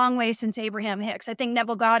come a long way since Abraham Hicks. I think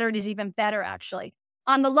Neville Goddard is even better, actually.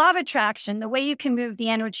 On the law of attraction, the way you can move the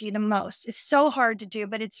energy the most is so hard to do,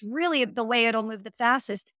 but it's really the way it'll move the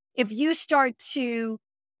fastest. If you start to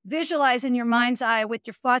visualize in your mind's eye with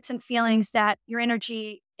your thoughts and feelings that your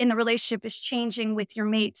energy in the relationship is changing with your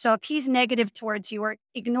mate. So if he's negative towards you or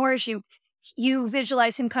ignores you, you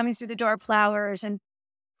visualize him coming through the door of flowers and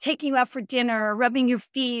taking you out for dinner or rubbing your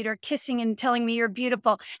feet or kissing and telling me you're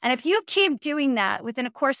beautiful. And if you keep doing that within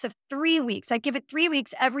a course of 3 weeks, I give it 3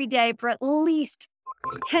 weeks every day for at least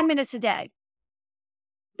 10 minutes a day,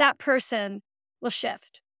 that person will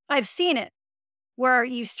shift. I've seen it where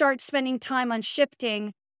you start spending time on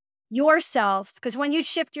shifting yourself, because when you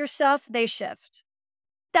shift yourself, they shift.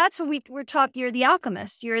 That's what we're talking. You're the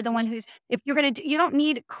alchemist. You're the one who's, if you're going to, you don't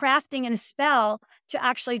need crafting and a spell to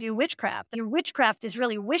actually do witchcraft. Your witchcraft is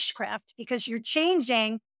really wishcraft because you're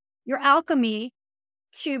changing your alchemy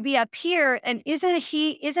to be up here. And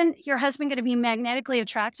isn't your husband going to be magnetically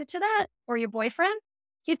attracted to that, or your boyfriend?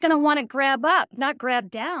 He's going to want to grab up, not grab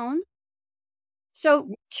down.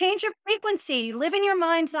 So change your frequency, live in your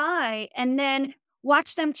mind's eye, and then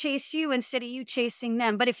watch them chase you instead of you chasing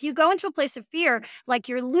them. But if you go into a place of fear, like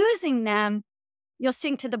you're losing them, you'll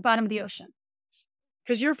sink to the bottom of the ocean.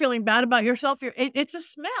 because you're feeling bad about yourself. It's a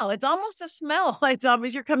smell. It's almost a smell. It's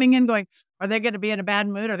obvious you're coming in going, are they going to be in a bad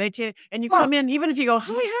mood? Are they cheating? And you come in, even if you go,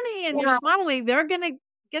 hi, honey, and you're smiling, they're going to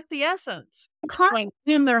get the essence. Like,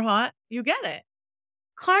 and they're hot. You get it.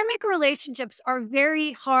 Karmic relationships are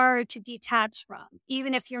very hard to detach from,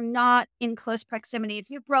 even if you're not in close proximity.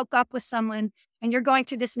 If you broke up with someone and you're going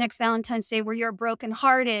through this next Valentine's Day where you're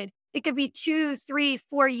brokenhearted, it could be 2, 3,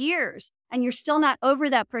 4 years and you're still not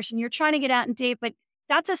over that person. You're trying to get out and date, but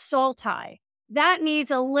that's a soul tie. That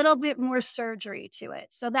needs a little bit more surgery to it.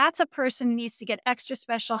 So that's a person who needs to get extra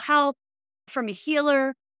special help from a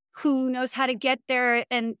healer who knows how to get there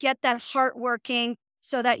and get that heart working,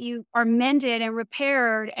 so that you are mended and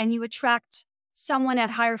repaired and you attract someone at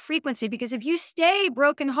higher frequency. Because if you stay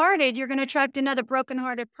brokenhearted, you're going to attract another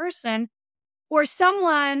brokenhearted person or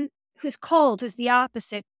someone who's cold, who's the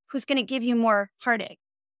opposite, who's going to give you more heartache.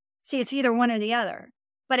 See, it's either one or the other.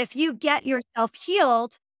 But if you get yourself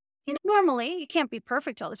healed, normally you can't be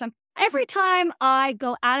perfect all the time, Every time I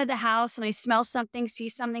go out of the house and I smell something, see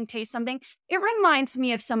something, taste something, it reminds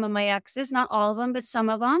me of some of my exes, not all of them, but some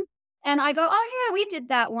of them. And I go, oh, yeah, we did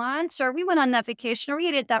that once, or we went on that vacation, or we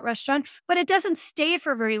ate at that restaurant, but it doesn't stay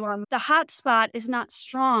for very long. The hot spot is not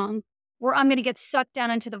strong where I'm going to get sucked down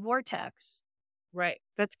into the vortex. Right.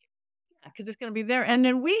 That's because it's going to be there. And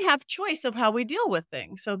then we have choice of how we deal with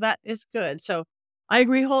things. So that is good. So I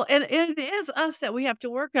agree whole. And it is us that we have to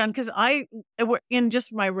work on because in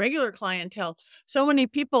just my regular clientele, so many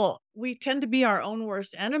people, we tend to be our own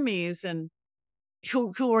worst enemies and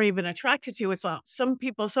who are even attracted to. It's some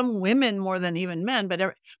people, some women more than even men,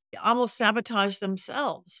 but almost sabotage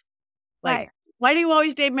themselves. Like, Right. why do you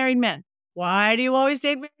always date married men? Why do you always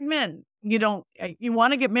date married men? You don't, you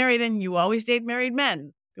want to get married and you always date married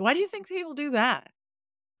men. Why do you think people do that?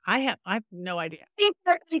 I have no idea.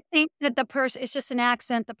 I think that the person, it's just an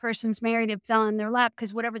accent. The person's married and fell in their lap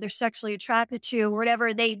because whatever they're sexually attracted to, or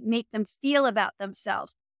whatever they make them feel about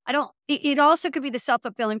themselves. It also could be the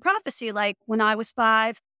self-fulfilling prophecy. Like when I was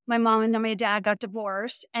 5, my mom and my dad got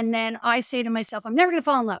divorced. And then I say to myself, I'm never going to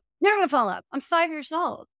fall in love. Never going to fall in love. I'm 5 years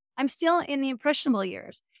old. I'm still in the impressionable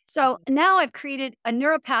years. So now I've created a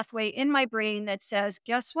neural pathway in my brain that says,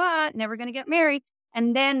 guess what? Never going to get married.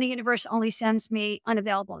 And then the universe only sends me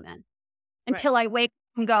unavailable men Right. until I wake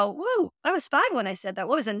up and go, whoa, I was 5 when I said that.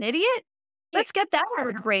 What, was an idiot? Let's get that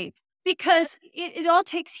word great. Because it all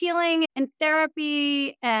takes healing and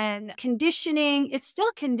therapy and conditioning. It's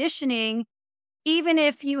still conditioning. Even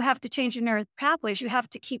if you have to change your neural pathways, you have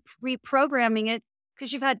to keep reprogramming it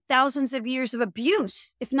because you've had thousands of years of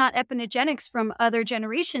abuse, if not epigenetics from other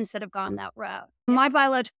generations that have gone that route. My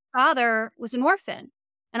biological father was an orphan,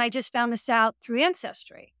 and I just found this out through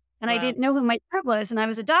ancestry. And I Wow. didn't know who my dad was, and I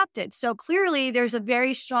was adopted. So clearly there's a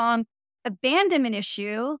very strong abandonment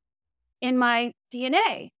issue in my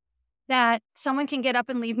DNA that someone can get up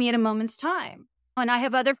and leave me at a moment's time. And I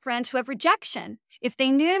have other friends who have rejection. If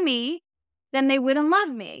they knew me, then they wouldn't love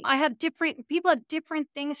me. People have different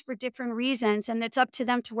things for different reasons, and it's up to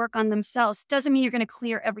them to work on themselves. Doesn't mean you're going to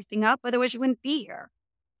clear everything up. Otherwise, you wouldn't be here.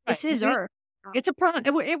 Right. This is Earth. It's a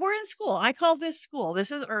problem. We're in school. I call this school.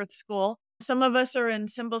 This is Earth School. Some of us are in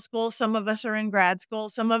symbol school. Some of us are in grad school.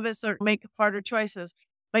 Some of us make harder choices.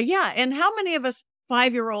 But yeah, and how many of us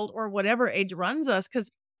 5-year-old or whatever age runs us?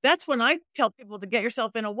 Because that's when I tell people to get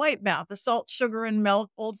yourself in a white bath, the salt, sugar, and milk,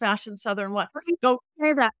 old fashioned Southern what. Go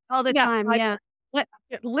Hear that all the time. Yeah. let,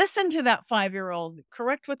 listen to that 5-year-old.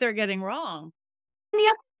 Correct what they're getting wrong. And the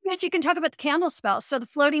other thing is you can talk about the candle spell. So the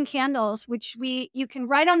floating candles, which you can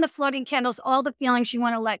write on the floating candles all the feelings you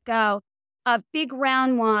want to let go. A big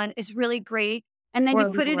round one is really great. And then Or you a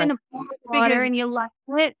put little it in a bowl of water Big and you light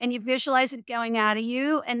it and you visualize it going out of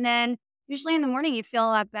you. And then usually in the morning you feel a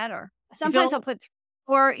lot better. Sometimes I'll put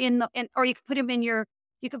or or you could put them in you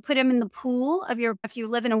could put them in the pool of if you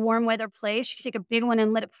live in a warm weather place, you can take a big one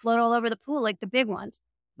and let it float all over the pool like the big ones.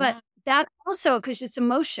 But that also, because it's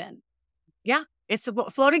emotion. Yeah, it's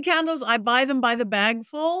floating candles. I buy them by the bag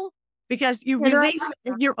full because you release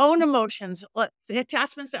your own emotions, the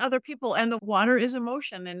attachments to other people, and the water is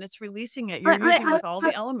emotion, and it's releasing it. You're using with all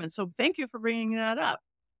the elements. So thank you for bringing that up.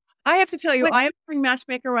 I have to tell you, I am a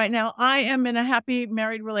matchmaker right now. I am in a happy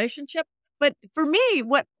married relationship. But for me,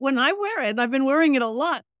 when I wear it, and I've been wearing it a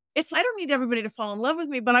lot, I don't need everybody to fall in love with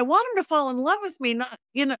me, but I want them to fall in love with me, not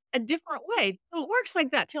in a different way. So it works like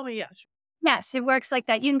that. Tell me yes. Yes, it works like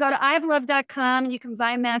that. You can go to ivelove.com and you can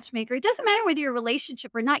buy a matchmaker. It doesn't matter whether you're in a relationship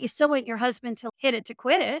or not. You still want your husband to hit it to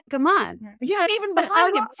quit it. Come on. Yeah, and even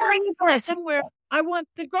behind him, somewhere, I want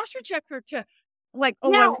the grocery checker to take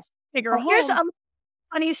her home. Here's a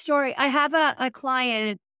funny story. I have a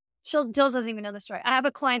client. Jill doesn't even know the story. I have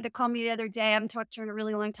a client that called me the other day. I haven't talked to her in a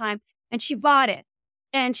really long time. And she bought it.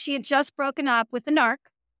 And she had just broken up with a narc,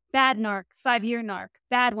 bad narc, 5-year narc,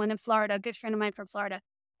 bad one in Florida, a good friend of mine from Florida.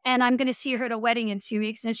 And I'm going to see her at a wedding in 2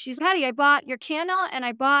 weeks. And she's, Patty, I bought your candle and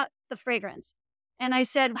I bought the fragrance. And I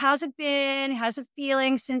said, how's it been? How's it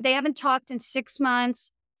feeling? Since they haven't talked in 6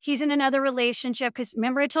 months. He's in another relationship because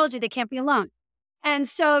remember I told you they can't be alone. And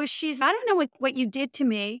so she's, I don't know what you did to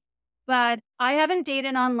me, but I haven't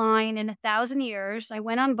dated online in 1,000 years. I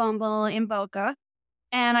went on Bumble in Boca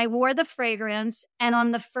and I wore the fragrance. And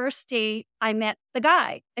on the first date, I met the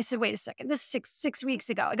guy. I said, wait a second, this is six weeks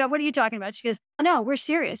ago. I go, what are you talking about? She goes, oh, no, we're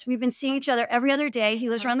serious. We've been seeing each other every other day. He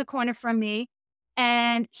lives around the corner from me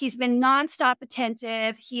and he's been nonstop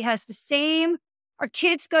attentive. He has our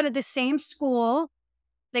kids go to the same school.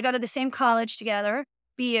 They go to the same college together,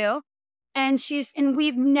 BU. And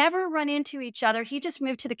we've never run into each other. He just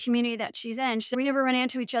moved to the community that she's in. We never run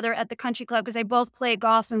into each other at the country club because they both play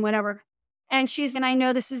golf and whatever. And I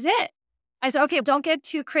know this is it. I said, okay, don't get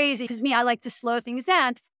too crazy. Because me, I like to slow things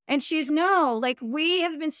down. And she's, no, like we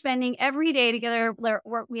have been spending every day together.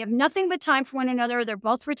 We have nothing but time for one another. They're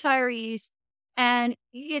both retirees. And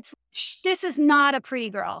this is not a pretty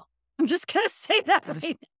girl. I'm just going to say that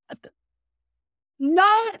right now.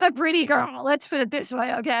 Not a pretty girl. Let's put it this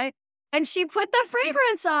way. Okay. And she put the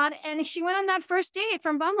fragrance on and she went on that first date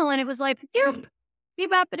from Bumble. And it was like, boop,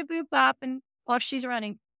 bop, boop, bop. And off she's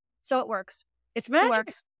running. So it works. It's magic. It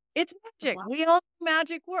works. It's magic. We all know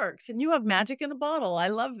magic works. And you have magic in a bottle. I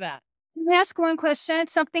love that. Let me ask one question.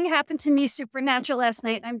 Something happened to me supernatural last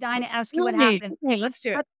night. I'm dying to ask you what happened. Hey, let's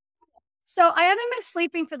do it. So I haven't been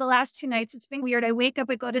sleeping for the last 2 nights. It's been weird. I wake up,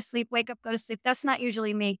 I go to sleep, wake up, go to sleep. That's not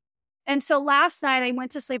usually me. And so last night I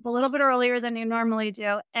went to sleep a little bit earlier than I normally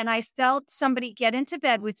do. And I felt somebody get into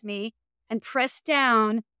bed with me and press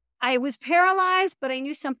down. I was paralyzed, but I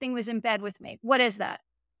knew something was in bed with me. What is that?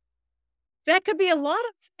 That could be a lot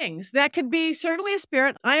of things. That could be certainly a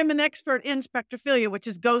spirit. I am an expert in spectrophilia, which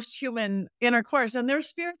is ghost-human intercourse. And there's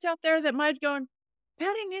spirits out there that might go,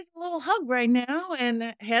 Patty needs a little hug right now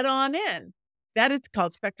and head on in. That is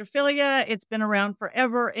called spectrophilia. It's been around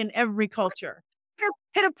forever in every culture.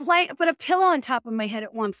 Put a pillow on top of my head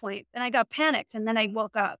at one point, and I got panicked, and then I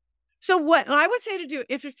woke up. So what I would say to do,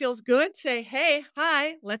 if it feels good, say, hey,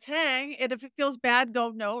 hi, let's hang. And if it feels bad, go,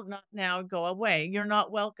 no, not now, go away. You're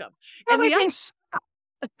not welcome. That's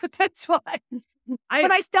why.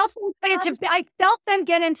 But I felt them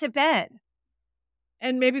get into bed.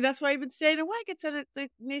 And maybe that's why you've been staying awake. It said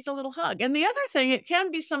it needs a little hug. And the other thing, it can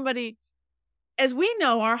be somebody, as we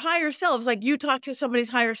know, our higher selves, like you talk to somebody's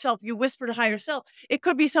higher self, you whisper to higher self. It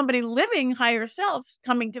could be somebody living higher selves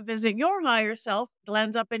coming to visit your higher self,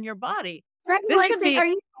 lands up in your body. Right. This could be.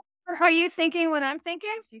 Are you thinking what I'm thinking?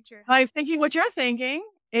 Future. I'm thinking what you're thinking.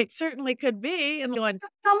 It certainly could be. And going,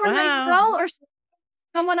 someone I know, or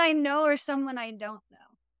someone I know, or someone I don't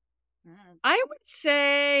know. I would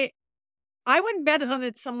say, I wouldn't bet on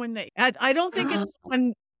it's someone that I don't think it's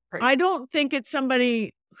someone. I don't think it's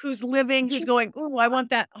somebody who's living, who's going, oh, I want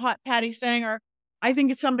that hot Patti Stanger. I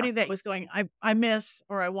think it's somebody that was going, I miss,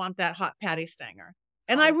 or I want that hot Patti Stanger.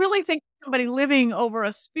 And I really think somebody living over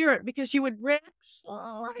a spirit, because you would react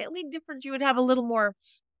slightly different. You would have a little more.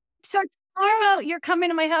 So tomorrow, you're coming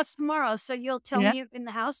to my house tomorrow. So you'll tell me in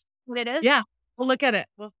the house what it is? Yeah. We'll look at it.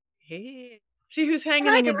 Well, hey, see who's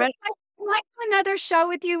hanging in your bed. Like another show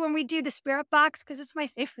with you when we do the spirit box, because it's my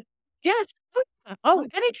favorite. Yes. Oh,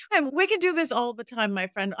 anytime. We can do this all the time, my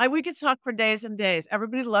friend. We could talk for days and days.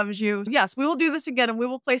 Everybody loves you. Yes, we will do this again, and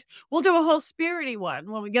we'll do a whole spirity one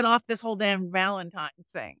when we get off this whole damn Valentine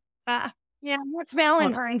thing. Yeah, what's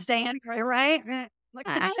Valentine's Day, right? Like,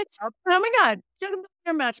 oh my God, you're the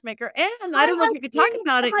Millionaire Matchmaker. And I don't know if you could talk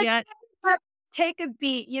about it yet. Take a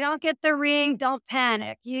beat. You don't get the ring, don't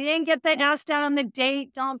panic. You didn't get the ask down on the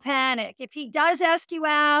date, don't panic. If he does ask you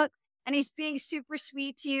out and he's being super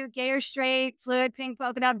sweet to you, gay or straight, fluid, pink,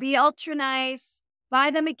 polka dot, be ultra nice.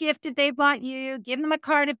 Buy them a gift if they bought you. Give them a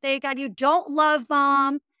card if they got you. Don't love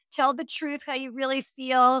bomb. Tell the truth, how you really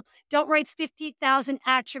feel. Don't write 50,000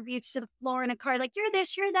 attributes to the floor in a card like, you're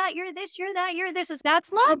this, you're that, you're this, you're that, you're this.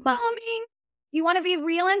 That's love bombing. You want to be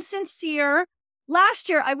real and sincere. Last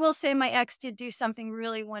year, I will say my ex did do something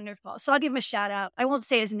really wonderful. So I'll give him a shout out. I won't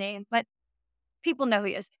say his name, but people know who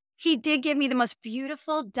he is. He did give me the most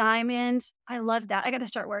beautiful diamond. I love that. I got to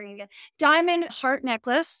start wearing it again. Diamond heart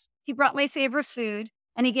necklace. He brought my favorite food,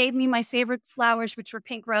 and he gave me my favorite flowers, which were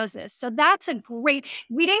pink roses. So that's a great,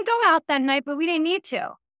 we didn't go out that night, but we didn't need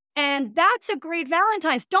to. And that's a great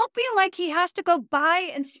Valentine's. Don't be like he has to go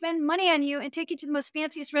buy and spend money on you and take you to the most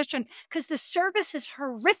fanciest restaurant, because the service is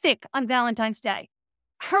horrific on Valentine's Day.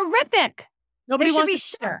 Horrific. Nobody wants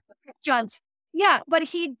to share. John's. Yeah, but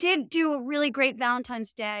he did do a really great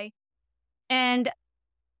Valentine's Day. And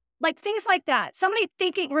like things like that. Somebody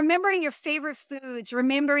remembering your favorite foods,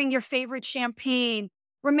 remembering your favorite champagne,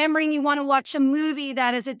 remembering you want to watch a movie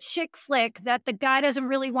that is a chick flick that the guy doesn't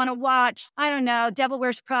really want to watch. I don't know, Devil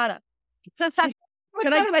Wears Prada. We're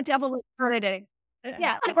talking about Devil Wears Prada today.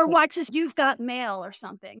 Yeah, or watches You've Got Mail or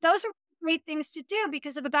something. Those are great things to do,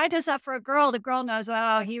 because if a guy does that for a girl, the girl knows,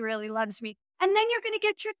 oh, he really loves me. And then you're going to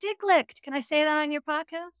get your dick licked. Can I say that on your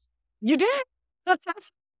podcast? You did. Then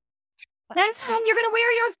you're going to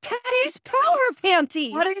wear your Patty's Power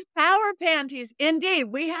Panties. What is Power Panties? Indeed,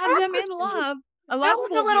 we have them in love. A lot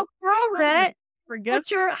with a little girl that forget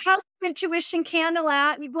put your house of intuition candle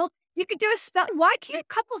out. Well, you could do a spell. Why can't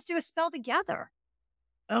couples do a spell together?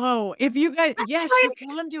 Oh, if you guys, yes, you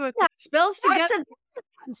can do it. Spells together.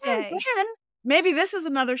 Maybe this is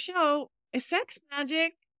another show. Sex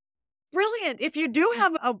magic. Brilliant. If you do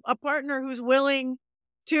have a partner who's willing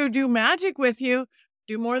to do magic with you,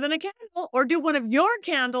 do more than a candle, or do one of your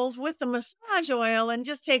candles with the massage oil and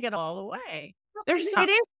just take it all away. There's It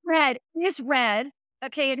is red. It is red.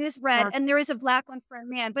 Okay, it is red, and there is a black one for a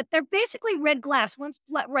man, but they're basically red glass. One's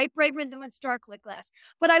bright red, and one's dark red glass.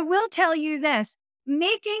 But I will tell you this: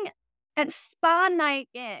 making a spa night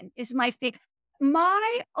in is my favorite.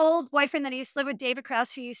 My old boyfriend that I used to live with, David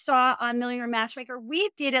Krause, who you saw on Millionaire Matchmaker, we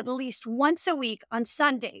did at least once a week on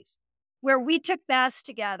Sundays, where we took baths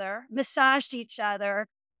together, massaged each other,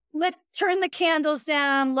 turn the candles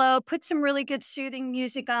down low, put some really good soothing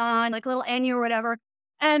music on, like a little Enya or whatever,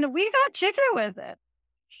 and we got chicken with it.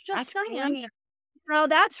 Just saying. Oh,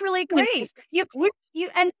 that's really great. You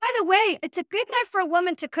and by the way, it's a good night for a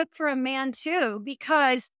woman to cook for a man too,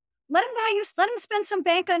 because let him spend some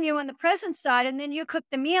bank on you on the present side, and then you cook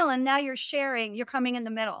the meal, and now you're sharing. You're coming in the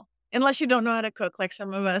middle. Unless you don't know how to cook like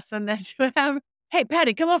some of us, and then you have, hey,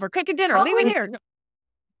 Patty, come over, cook a dinner, leave it here.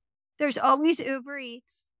 There's always Uber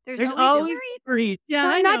Eats. There's always Uber Eats. Yeah,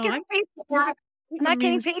 I know. I'm not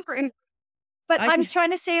getting paid for it. But I'm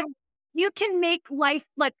trying to say, you can make life,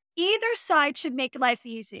 like either side should make life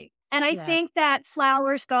easy. And I think that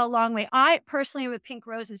flowers go a long way. I personally am a pink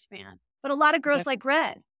roses fan, but a lot of girls like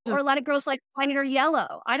red, or a lot of girls like white or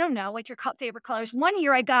yellow. I don't know what your favorite colors. One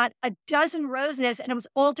year I got a dozen roses and it was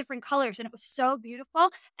all different colors and it was so beautiful.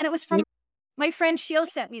 And it was from my friend Sheil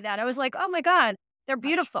sent me that. I was like, oh my God, they're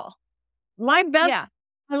beautiful. My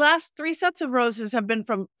last 3 sets of roses have been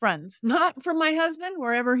from friends, not from my husband,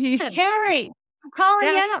 wherever he is. Carrie, I'm calling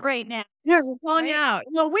you out right now. Yeah, we're calling you out.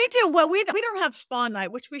 No, we do. Well, we don't have spa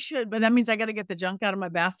night, which we should, but that means I got to get the junk out of my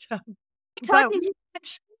bathtub. You tell me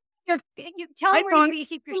where you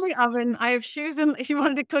keep your in the oven. I have shoes in. If you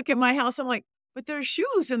wanted to cook at my house, I'm like, but there's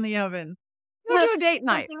shoes in the oven. We'll do a date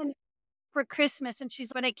night for Christmas, and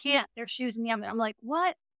she's, but I can't. There's shoes in the oven. I'm like,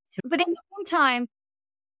 what? But in the meantime,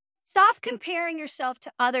 stop comparing yourself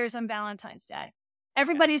to others on Valentine's Day.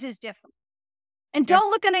 Everybody's is different. And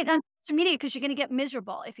don't look at it on social media because you're going to get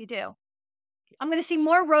miserable if you do. I'm going to see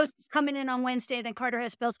more roses coming in on Wednesday than Carter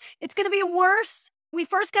has bills. It's going to be worse. We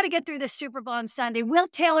first got to get through the Super Bowl on Sunday. Will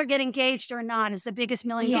Taylor get engaged or not is the biggest $1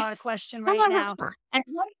 million question right now. And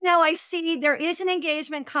right now I see there is an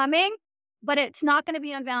engagement coming, but it's not going to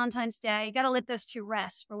be on Valentine's Day. You got to let those two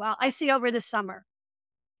rest for a while. I see over the summer.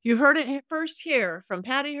 You heard it first here from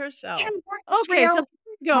Patti herself. Okay, so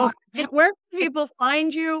go. Where can people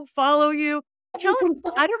find you, follow you? Tell them,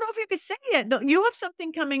 I don't know if you could say it. You have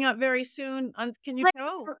something coming up very soon. Can you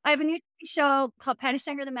tell? I have a new TV show called Patti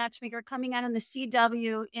Stanger, the Matchmaker, coming out on the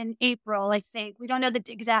CW in April, I think. We don't know the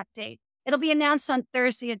exact date. It'll be announced on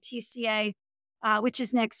Thursday at TCA, which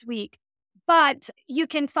is next week. But you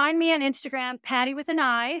can find me on Instagram, Patti with an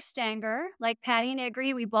I, Stanger, like Patty and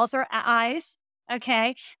Iggy. We both are eyes.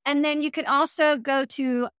 Okay. And then you can also go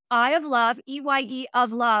to Eye of Love, EYE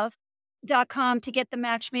of Love.com to get the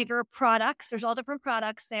Matchmaker products. There's all different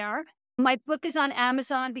products there. My book is on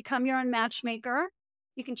Amazon, Become Your Own Matchmaker.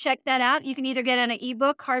 You can check that out. You can either get an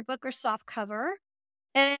ebook, hardbook, or soft cover.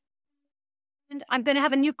 And I'm going to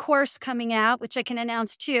have a new course coming out, which I can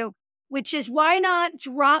announce too, which is why not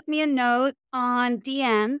drop me a note on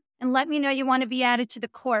DM and let me know you want to be added to the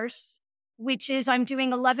course, which is I'm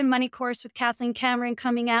doing a Love and Money course with Kathleen Cameron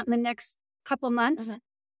coming out in the next couple months.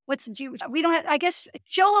 Mm-hmm. We don't have, I guess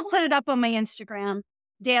Joe will put it up on my Instagram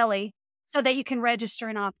daily so that you can register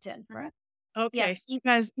and opt in for it. Okay. Yes. So you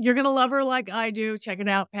guys, you're going to love her like I do. Check it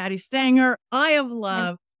out. Patti Stanger, Eye of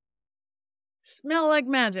Love. Smell like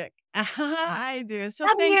magic. I do. So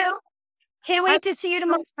love you. Can't wait to see you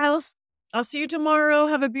tomorrow. I'll see you tomorrow.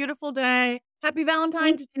 Have a beautiful day. Happy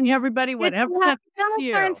Valentine's to everybody. Whatever. Happy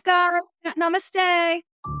Valentine's, guys. Namaste.